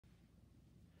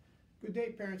Good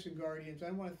day, parents and guardians. I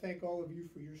want to thank all of you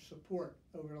for your support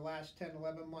over the last 10,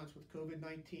 11 months with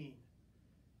COVID-19.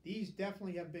 These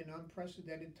definitely have been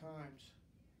unprecedented times.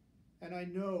 And I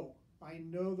know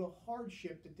the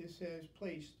hardship that this has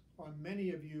placed on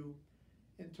many of you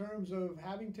in terms of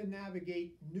having to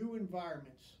navigate new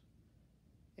environments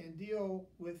and deal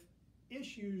with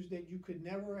issues that you could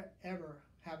never, ever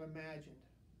have imagined.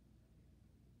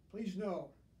 Please know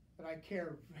that I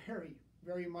care very,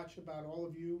 very much about all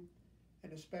of you,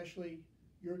 and especially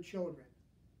your children,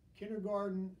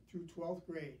 kindergarten through 12th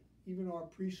grade, even our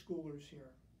preschoolers here.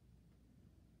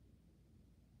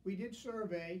 We did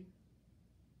survey,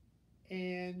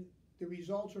 and the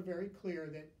results are very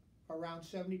clear that around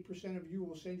 70% of you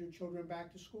will send your children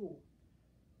back to school.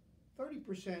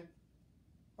 30%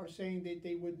 are saying that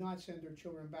they would not send their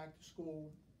children back to school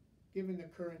given the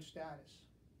current status.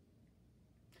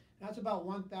 That's about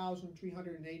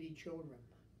 1,380 children.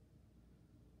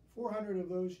 400 of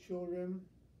those children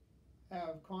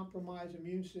have compromised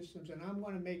immune systems, and I'm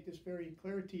going to make this very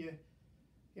clear to you.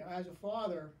 As a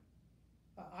father,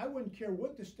 I wouldn't care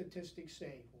what the statistics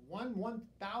say.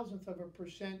 1/1000th of a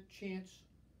percent chance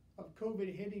of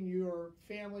COVID hitting your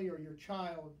family or your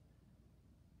child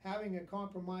having a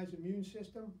compromised immune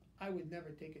system, I would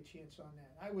never take a chance on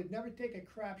that. I would never take a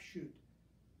crapshoot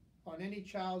on any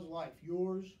child's life,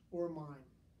 yours or mine.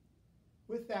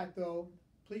 With that, though,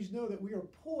 please know that we are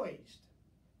poised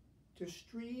to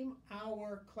stream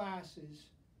our classes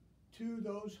to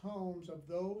those homes of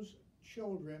those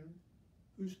children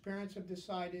whose parents have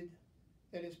decided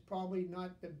that it's probably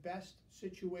not the best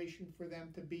situation for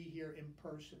them to be here in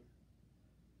person.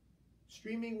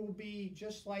 Streaming will be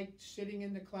just like sitting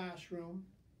in the classroom.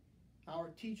 Our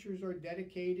teachers are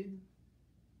dedicated.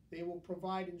 They will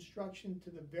provide instruction to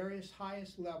the various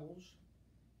highest levels,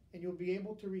 and you'll be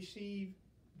able to receive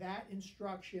that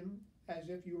instruction as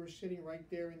if you were sitting right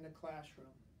there in the classroom.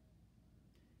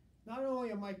 Not only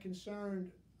am I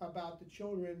concerned about the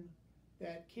children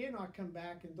that cannot come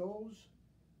back and those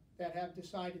that have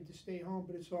decided to stay home,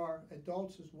 but it's our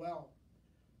adults as well.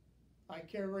 I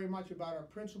care very much about our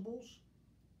principals,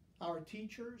 our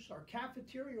teachers, our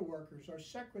cafeteria workers, our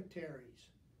secretaries,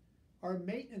 our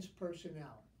maintenance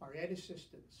personnel, our ed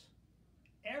assistants.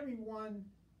 Everyone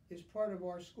is part of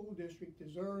our school district,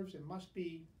 deserves and must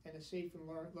be in a safe and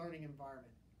learning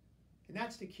environment. And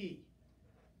that's the key.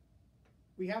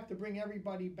 We have to bring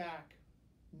everybody back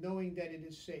knowing that it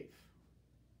is safe.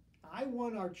 I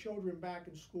want our children back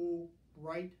in school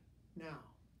right now.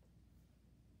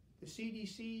 The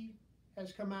CDC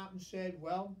has come out and said,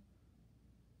 well,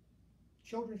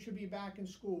 children should be back in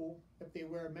school if they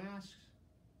wear masks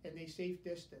and they safe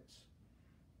distance.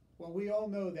 Well, we all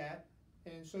know that,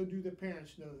 and so do the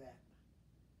parents know that.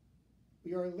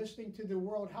 We are listening to the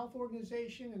World Health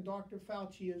Organization and Dr.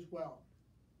 Fauci as well.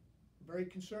 I'm very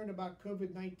concerned about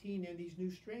COVID-19 and these new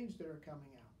strains that are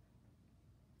coming out.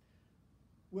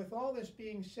 With all this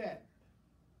being said,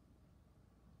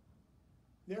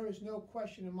 there is no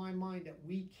question in my mind that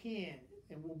we can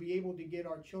and will be able to get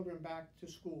our children back to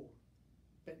school,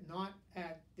 but not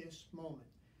at this moment.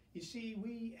 You see,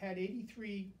 we had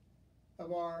 83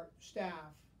 of our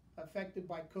staff affected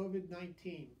by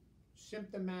COVID-19,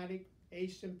 symptomatic,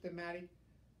 asymptomatic,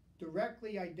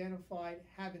 directly identified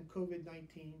having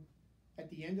COVID-19 at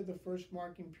the end of the first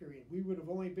marking period. We would have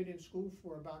only been in school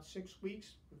for about 6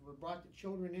 weeks. We brought the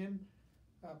children in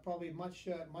probably much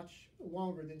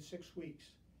longer than 6 weeks.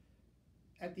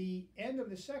 At the end of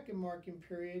the second marking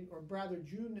period, or rather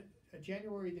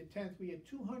January the 10th, we had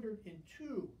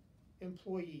 202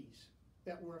 employees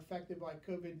that were affected by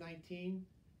COVID-19.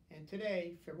 And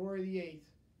today, February the 8th,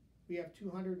 we have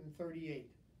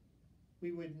 238.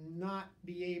 We would not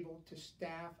be able to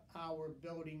staff our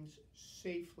buildings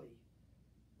safely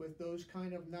with those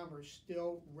kind of numbers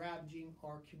still ravaging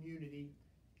our community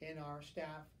and our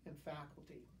staff and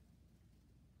faculty.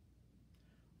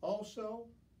 Also,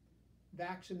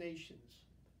 vaccinations.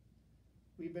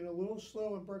 We've been a little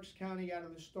slow in Berks County out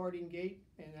of the starting gate,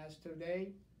 and as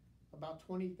today, about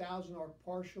 20,000 are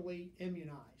partially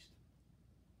immunized.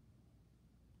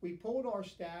 We polled our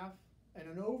staff, and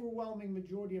an overwhelming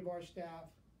majority of our staff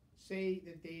say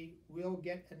that they will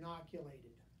get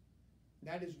inoculated.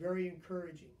 That is very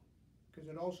encouraging because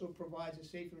it also provides a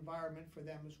safe environment for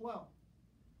them as well.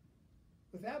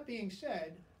 With that being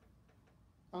said,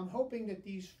 I'm hoping that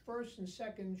these first and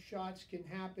second shots can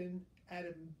happen at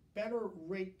a better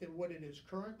rate than what it is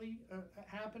currently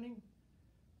happening.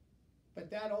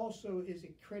 But that also is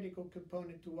a critical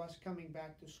component to us coming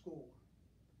back to school.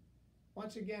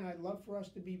 Once again, I'd love for us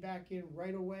to be back in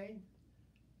right away,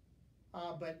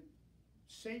 but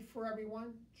safe for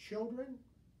everyone, children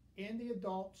and the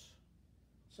adults.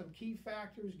 Some key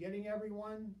factors: getting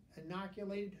everyone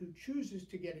inoculated who chooses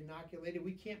to get inoculated.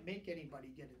 We can't make anybody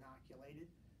get inoculated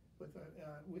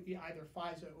with either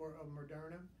Pfizer or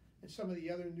Moderna and some of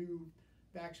the other new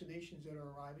vaccinations that are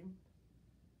arriving.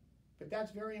 But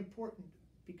that's very important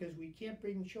because we can't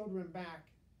bring children back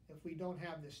if we don't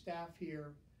have the staff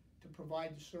here to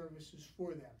provide the services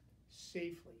for them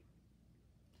safely.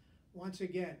 Once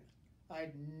again,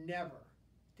 I'd never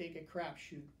take a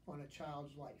crapshoot on a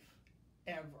child's life,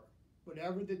 ever.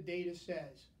 Whatever the data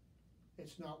says,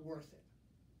 it's not worth it.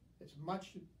 It's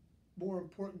much more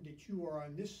important that you are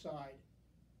on this side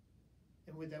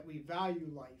and that we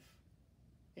value life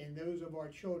and those of our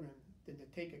children than to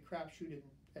take a crapshoot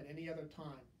at any other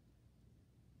time.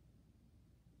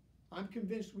 I'm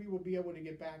convinced we will be able to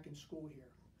get back in school here.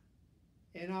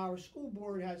 And our school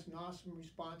board has an awesome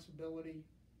responsibility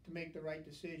to make the right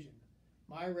decision.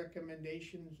 My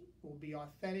recommendations will be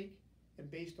authentic and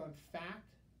based on fact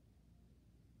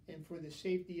and for the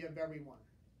safety of everyone.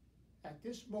 At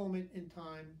this moment in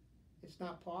time, it's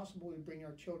not possible to bring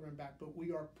our children back, but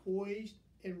we are poised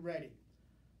and ready.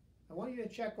 I want you to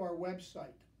check our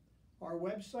website. Our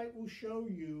website will show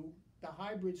you the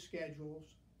hybrid schedules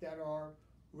that are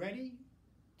ready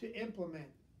to implement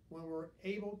when we're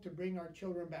able to bring our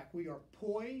children back. We are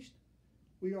poised,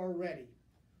 we are ready,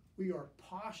 we are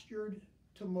postured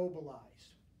to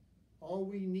mobilize. All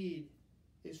we need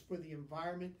is for the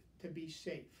environment to be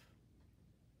safe.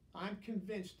 I'm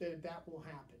convinced that that will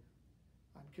happen.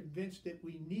 I'm convinced that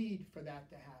we need for that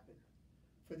to happen.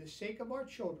 For the sake of our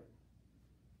children,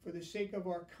 for the sake of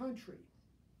our country,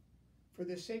 for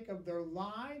the sake of their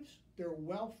lives, their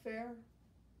welfare,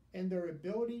 and their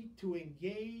ability to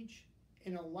engage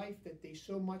in a life that they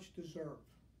so much deserve.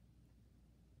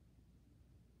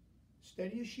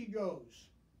 Steady as she goes.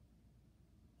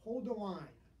 Hold the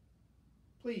line.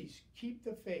 Please keep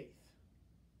the faith.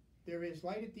 There is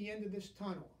light at the end of this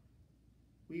tunnel.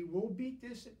 We will beat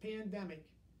this pandemic,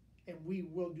 and we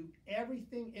will do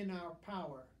everything in our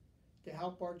power to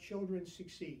help our children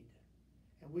succeed.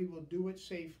 And we will do it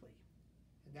safely.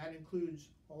 And that includes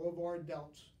all of our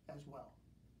adults as well.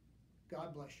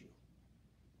 God bless you.